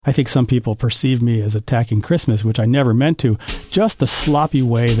I think some people perceive me as attacking Christmas, which I never meant to, just the sloppy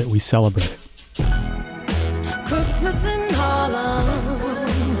way that we celebrate it. Christmas in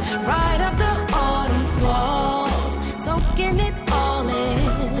Harlem, right after autumn falls, soaking it all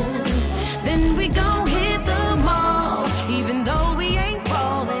in. Then we gon' hit the mall, even though we ain't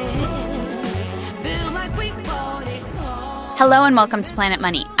ballin'. Feel like we bought it all. Hello and welcome to Planet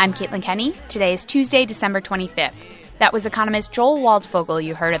Money. I'm Caitlin Kenny. Today is Tuesday, December 25th. That was economist Joel Waldfogel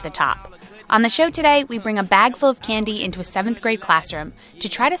you heard at the top. On the show today, we bring a bag full of candy into a 7th grade classroom to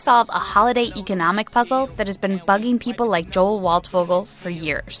try to solve a holiday economic puzzle that has been bugging people like Joel Waldfogel for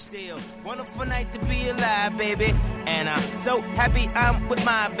years. Wonderful night to be alive, baby. And I'm so happy I'm with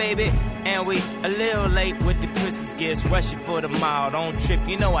my baby. And we a little late with the Christmas gifts, rushing for the mall. Don't trip,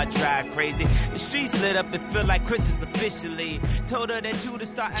 you know I drive crazy. The streets lit up, it feel like Christmas officially. Told her that you to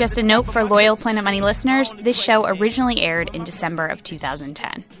start. Just a note for loyal Planet Money listeners, this show originally aired in December of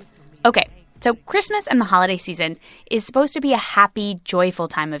 2010. Okay. So Christmas and the holiday season is supposed to be a happy, joyful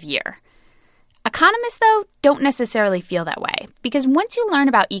time of year. Economists, though, don't necessarily feel that way, because once you learn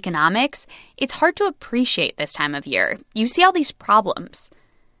about economics, it's hard to appreciate this time of year. You see all these problems.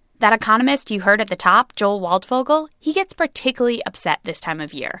 That economist you heard at the top, Joel Waldfogel, he gets particularly upset this time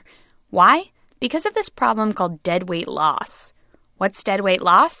of year. Why? Because of this problem called deadweight loss. What's deadweight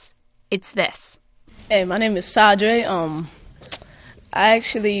loss? It's this. Hey, my name is Sadre. I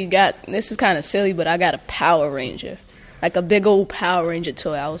actually got, this is kind of silly, but I got a Power Ranger. Like a big old Power Ranger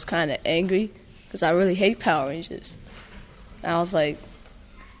toy. I was kind of angry because I really hate Power Rangers. And I was like,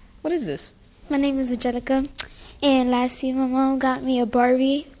 what is this? My name is Angelica, and last year my mom got me a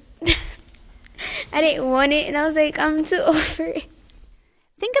Barbie. I didn't want it, and I was like, I'm too old for it.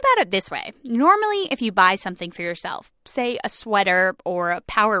 Think about it this way. Normally, if you buy something for yourself, say a sweater or a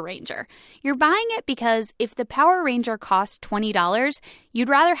Power Ranger, you're buying it because if the Power Ranger costs $20, you'd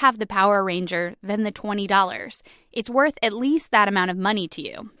rather have the Power Ranger than the $20. It's worth at least that amount of money to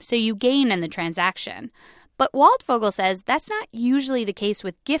you, so you gain in the transaction. But Waldfogel says that's not usually the case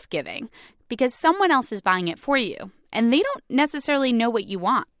with gift giving, because someone else is buying it for you, and they don't necessarily know what you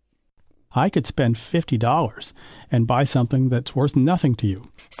want. I could spend $50 and buy something that's worth nothing to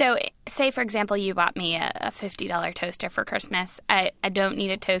you. So, say, for example, you bought me a $50 toaster for Christmas. I don't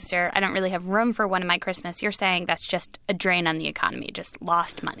need a toaster. I don't really have room for one in my Christmas. You're saying that's just a drain on the economy, just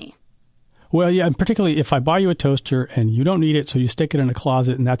lost money. Well, yeah, and particularly if I buy you a toaster and you don't need it, so you stick it in a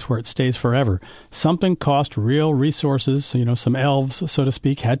closet and that's where it stays forever. Something cost real resources, some elves, so to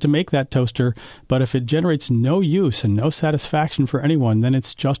speak, had to make that toaster. But if it generates no use and no satisfaction for anyone, then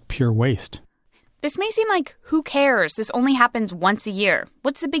it's just pure waste. This may seem like, who cares? This only happens once a year.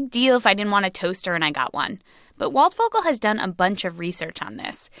 What's the big deal if I didn't want a toaster and I got one? But Waldfogel has done a bunch of research on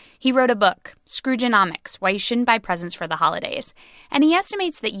this. He wrote a book, Scroogeonomics, Why You Shouldn't Buy Presents for the Holidays. And he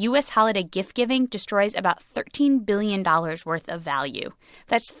estimates that U.S. holiday gift giving destroys about $13 billion worth of value.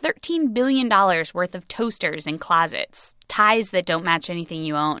 That's $13 billion worth of toasters in closets, ties that don't match anything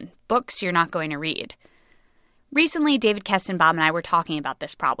you own, books you're not going to read. Recently, David Kestenbaum and I were talking about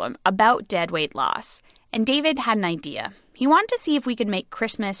this problem, about deadweight loss. And David had an idea. He wanted to see if we could make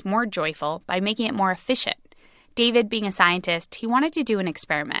Christmas more joyful by making it more efficient. David, being a scientist, he wanted to do an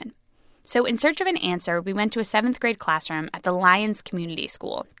experiment. So in search of an answer, we went to a 7th grade classroom at the Lions Community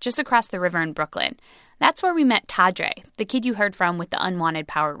School, just across the river in Brooklyn. That's where we met Tadre, the kid you heard from with the unwanted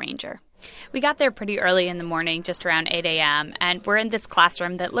Power Ranger. We got there pretty early in the morning, just around 8 a.m., and we're in this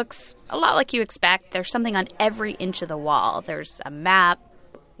classroom that looks a lot like you expect. There's something on every inch of the wall. There's a map,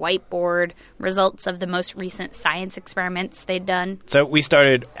 whiteboard, results of the most recent science experiments they'd done. So we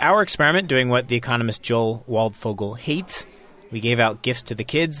started our experiment doing what the economist Joel Waldfogel hates. We gave out gifts to the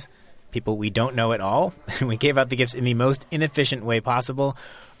kids, people we don't know at all, and we gave out the gifts in the most inefficient way possible,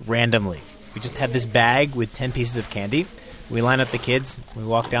 randomly. We just had this bag with 10 pieces of candy. We line up the kids, we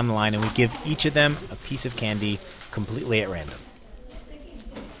walk down the line, and we give each of them a piece of candy completely at random.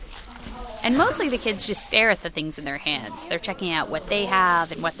 And mostly the kids just stare at the things in their hands. They're checking out what they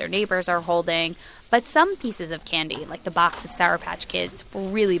have and what their neighbors are holding. But some pieces of candy, like the box of Sour Patch Kids, were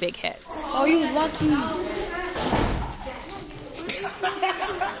really big hits. Oh, you lucky.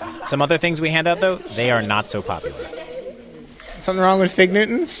 Some other things we hand out, though, they are not so popular. Something wrong with Fig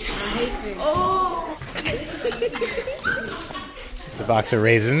Newtons? Oh! It's a box of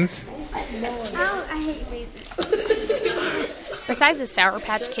raisins. Oh, I hate raisins. Besides the Sour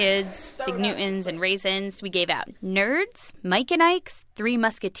Patch Kids, Fig Newtons, and raisins, we gave out Nerds, Mike and Ike's, Three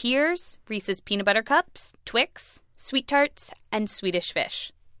Musketeers, Reese's Peanut Butter Cups, Twix, Sweet Tarts, and Swedish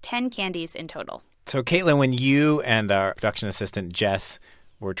Fish. 10 candies in total. So, Caitlin, when you and our production assistant, Jess,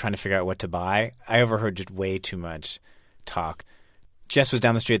 were trying to figure out what to buy, I overheard just way too much talk. Jess was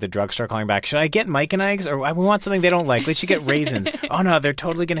down the street at the drugstore calling back, should I get Mike and Ike's? Or we want something they don't like. They should get raisins. Oh, no, they're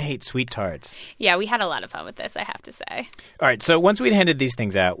totally going to hate sweet tarts. Yeah, we had a lot of fun with this, I have to say. All right, so once we'd handed these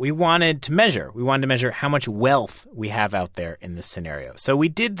things out, we wanted to measure. We wanted to measure how much wealth we have out there in this scenario. So we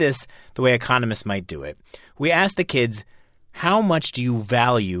did this the way economists might do it. We asked the kids, how much do you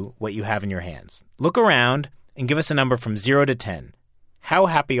value what you have in your hands? Look around and give us a number from 0 to 10. How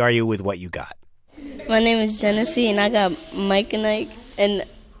happy are you with what you got? My name is Genesee, and I got Mike and Ike, and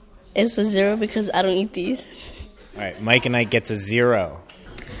it's a 0 because I don't eat these. All right, Mike and Ike gets a 0.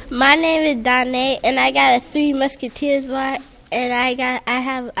 My name is Danae, and I got a 3 Musketeers bar, and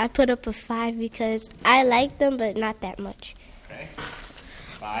I put up a 5 because I like them, but not that much. Okay.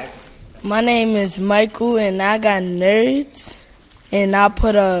 5. My name is Michael, and I got Nerds, and I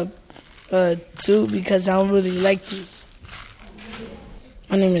put a 2 because I don't really like these.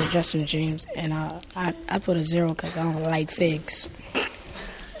 My name is Justin James, and I put a 0 because I don't like figs.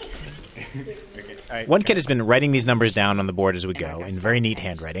 Right. One kid has been writing these numbers down on the board as we go in very neat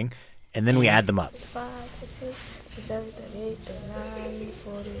handwriting, and then we add them up. 5, 6, 7, 8, 9,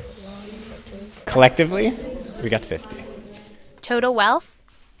 40, 41, Collectively, we got 50. Total wealth,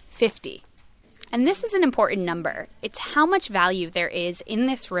 50. And this is an important number. It's how much value there is in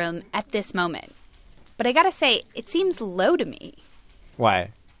this room at this moment. But I gotta say, it seems low to me.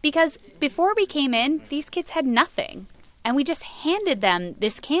 Why? Because before we came in, these kids had nothing. And we just handed them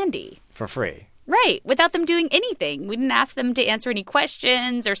this candy. For free. Right, without them doing anything. We didn't ask them to answer any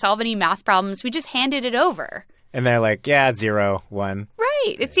questions or solve any math problems. We just handed it over. And they're like, yeah, 0, 1.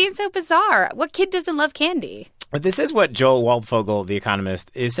 Right, it seems so bizarre. What kid doesn't love candy? But this is what Joel Waldfogel, the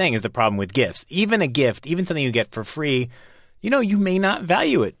economist, is saying is the problem with gifts. Even a gift, even something you get for free, you may not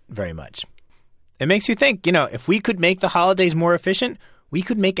value it very much. It makes you think, if we could make the holidays more efficient, we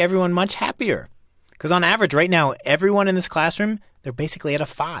could make everyone much happier. Because on average, right now, everyone in this classroom, they're basically at a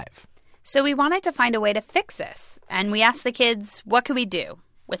 5. So we wanted to find a way to fix this. And we asked the kids, what could we do?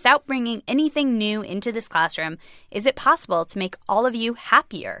 Without bringing anything new into this classroom, is it possible to make all of you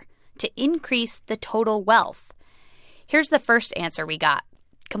happier, to increase the total wealth? Here's the first answer we got,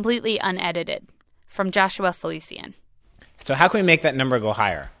 completely unedited, from Joshua Felician. So how can we make that number go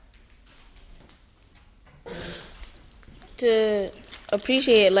higher? To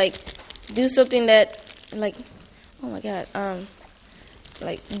appreciate, do something that, oh my God,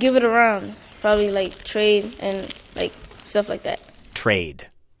 give it around. Probably, trade and, stuff like that. Trade.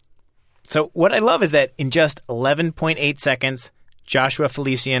 So what I love is that in just 11.8 seconds, Joshua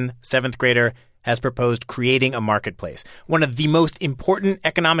Felician, 7th grader, has proposed creating a marketplace. One of the most important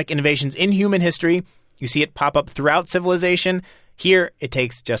economic innovations in human history. You see it pop up throughout civilization. Here, it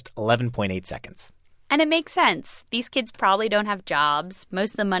takes just 11.8 seconds. And it makes sense. These kids probably don't have jobs.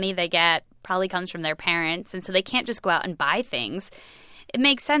 Most of the money they get probably comes from their parents, and so they can't just go out and buy things. It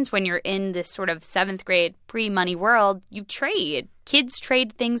makes sense when you're in this sort of 7th grade pre-money world, you trade. Kids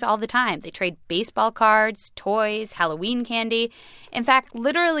trade things all the time. They trade baseball cards, toys, Halloween candy. In fact,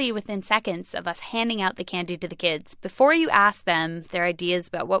 literally within seconds of us handing out the candy to the kids, before you ask them their ideas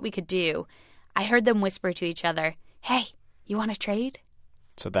about what we could do, I heard them whisper to each other, "Hey, you want to trade?"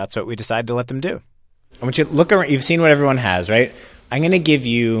 So that's what we decided to let them do. I want you to look around. You've seen what everyone has, right? I'm going to give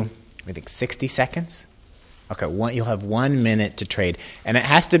you, 60 seconds. Okay, you'll have 1 minute to trade. And it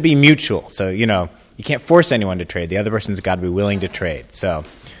has to be mutual. So, you can't force anyone to trade. The other person's got to be willing to trade. So,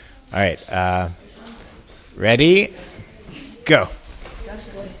 all right. Ready? Go.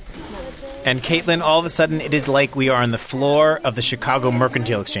 And Caitlin, all of a sudden, it is like we are on the floor of the Chicago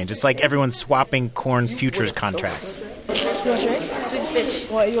Mercantile Exchange. It's like everyone's swapping corn futures contracts. You want trade? Sweet fish.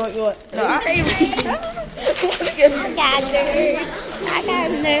 What? You want? No, I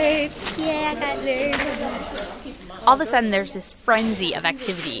got nerds. Yeah, I got nerds. All of a sudden, there's this frenzy of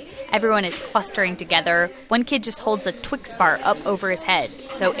activity. Everyone is clustering together. One kid just holds a Twix bar up over his head,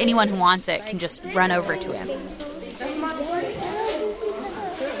 so anyone who wants it can just run over to him.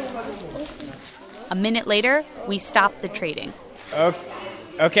 A minute later, we stop the trading.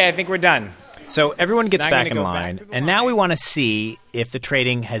 Okay, I think we're done. So everyone gets back in line, and now we want to see if the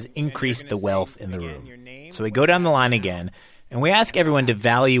trading has increased the wealth in the room. So we go down the line again, and we ask everyone to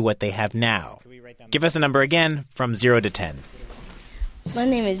value what they have now. Give us a number again from 0 to 10. My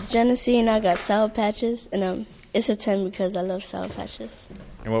name is Genesee, and I got Sour Patches, and it's a 10 because I love Sour Patches.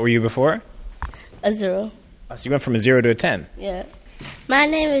 And what were you before? A 0. Oh, so you went from a 0 to a 10. Yeah. My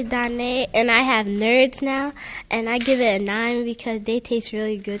name is Danae, and I have Nerds now, and I give it a 9 because they taste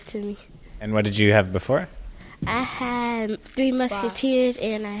really good to me. And what did you have before? I had 3 Musketeers,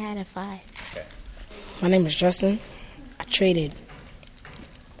 and I had a 5. Okay. My name is Justin. I traded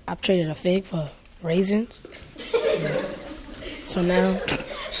a fig for raisins. So now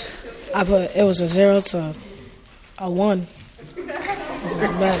it was a 0 to a 1. This is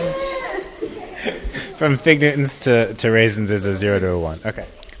bad. From Fig Newtons to raisins is a 0 to a 1. Okay.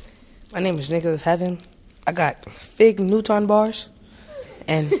 My name is Nicholas Heaven. I got Fig Newton bars,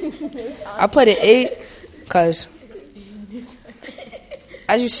 and I put it 8 because,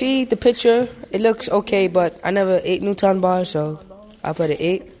 as you see the picture, it looks okay, but I never ate Newton bars, so I put it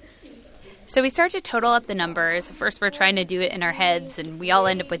 8. So we start to total up the numbers. At first, we're trying to do it in our heads, and we all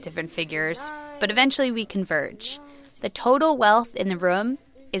end up with different figures. But eventually, we converge. The total wealth in the room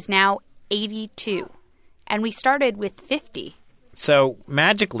is now 82, and we started with 50. So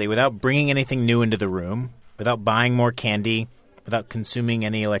magically, without bringing anything new into the room, without buying more candy, without consuming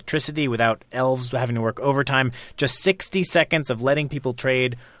any electricity, without elves having to work overtime, just 60 seconds of letting people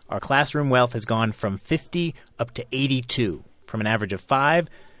trade, our classroom wealth has gone from 50 up to 82, from an average of 5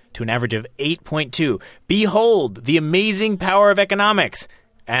 to an average of 8.2. Behold, the amazing power of economics.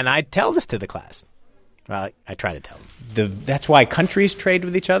 And I tell this to the class. Well, I try to tell them. That's why countries trade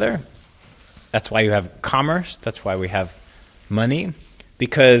with each other. That's why you have commerce. That's why we have money.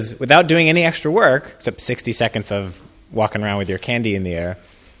 Because without doing any extra work, except 60 seconds of walking around with your candy in the air,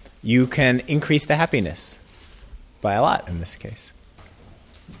 you can increase the happiness by a lot in this case.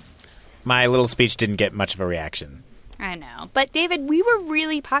 My little speech didn't get much of a reaction. I know. But, David, we were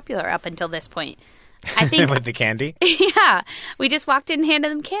really popular up until this point. I think with the candy? Yeah. We just walked in and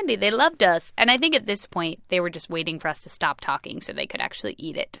handed them candy. They loved us. And I think at this point, they were just waiting for us to stop talking so they could actually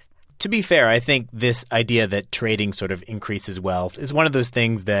eat it. To be fair, I think this idea that trading sort of increases wealth is one of those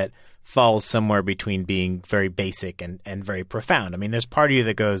things that falls somewhere between being very basic and very profound. I mean, there's part of you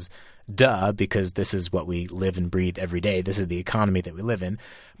that goes, duh, because this is what we live and breathe every day. This is the economy that we live in.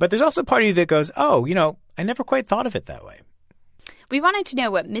 But there's also part of you that goes, oh, I never quite thought of it that way. We wanted to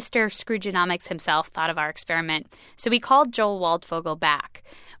know what Mr. Scroogeonomics himself thought of our experiment, so we called Joel Waldfogel back.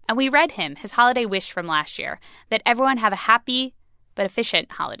 And we read him his holiday wish from last year, that everyone have a happy but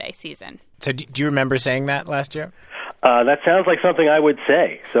efficient holiday season. So do you remember saying that last year? That sounds like something I would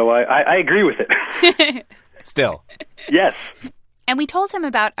say, so I agree with it. Still. Yes. And we told him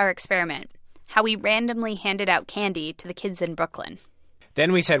about our experiment, how we randomly handed out candy to the kids in Brooklyn.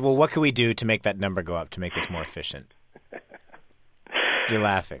 Then we said, well, what can we do to make that number go up, to make this more efficient? You're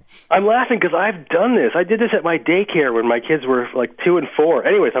laughing. I'm laughing because I've done this. I did this at my daycare when my kids were like 2 and 4.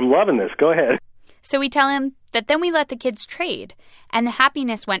 Anyways, I'm loving this. Go ahead. So we tell him that then we let the kids trade, and the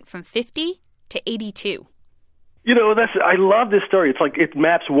happiness went from 50 to 82. I love this story. It's like it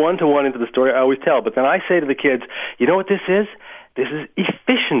maps 1-to-1 into the story I always tell. But then I say to the kids, you know what this is? This is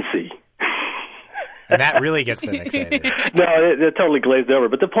efficiency. And that really gets them excited. No, they're totally glazed over.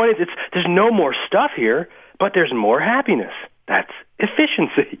 But the point is, there's no more stuff here, but there's more happiness. That's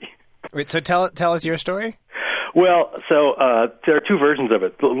efficiency. Wait, so tell us your story? Well, so there are 2 versions of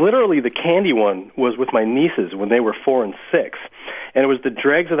it. Literally, the candy one was with my nieces when they were 4 and 6. And it was the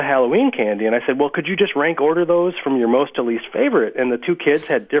dregs of the Halloween candy. And I said, well, could you just rank order those from your most to least favorite? And the 2 kids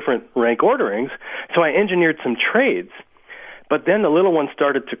had different rank orderings. So I engineered some trades. But then the little one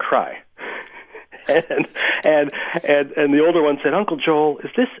started to cry. And the older one said, Uncle Joel, is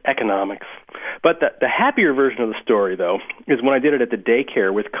this economics? But the happier version of the story, though, is when I did it at the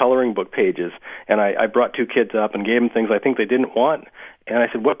daycare with coloring book pages, and I brought 2 kids up and gave them things I think they didn't want. And I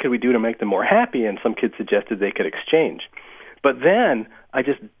said, what could we do to make them more happy? And some kids suggested they could exchange. But then I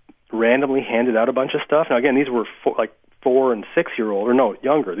just randomly handed out a bunch of stuff. Now, again, these were 4 and 6-year-old, or no,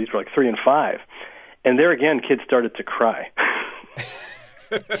 younger. These were like 3 and 5. And there again, kids started to cry.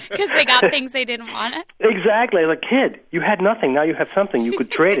 Because they got things they didn't want. Exactly. I was like, kid, you had nothing. Now you have something. You could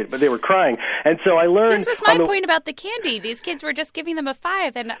trade it. But they were crying. And so I learned... This was my point about the candy. These kids were just giving them a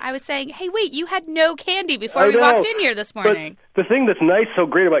 5. And I was saying, hey, wait, you had no candy before we walked in here this morning. But the thing that's so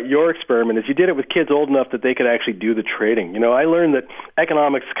great about your experiment is you did it with kids old enough that they could actually do the trading. I learned that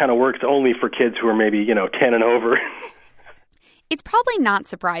economics kind of works only for kids who are maybe, 10 and over. It's probably not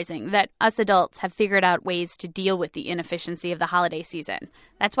surprising that us adults have figured out ways to deal with the inefficiency of the holiday season.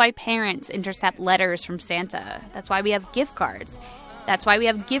 That's why parents intercept letters from Santa. That's why we have gift cards. That's why we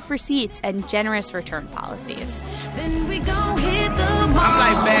have gift receipts and generous return policies. Then we gon' hit the mall.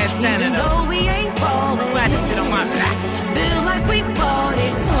 I'm like Bad Santa, even though we ain't ballin'. Glad to sit on my back. Feel like we bought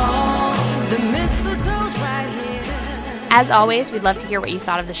it all. The mistletoe's right here. As always, we'd love to hear what you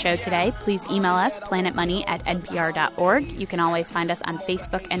thought of the show today. Please email us, planetmoney@npr.org. You can always find us on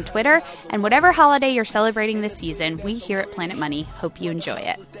Facebook and Twitter. And whatever holiday you're celebrating this season, we here at Planet Money hope you enjoy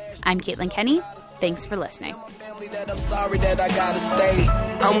it. I'm Caitlin Kenny. Thanks for listening. I'm sorry that I gotta stay.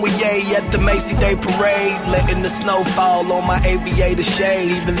 I'm with Ye at the Macy Day Parade, letting the snow fall on my aviator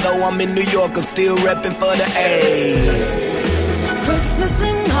shades. Even though I'm in New York, I'm still repping for the A. Christmas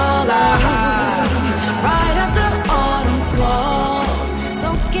in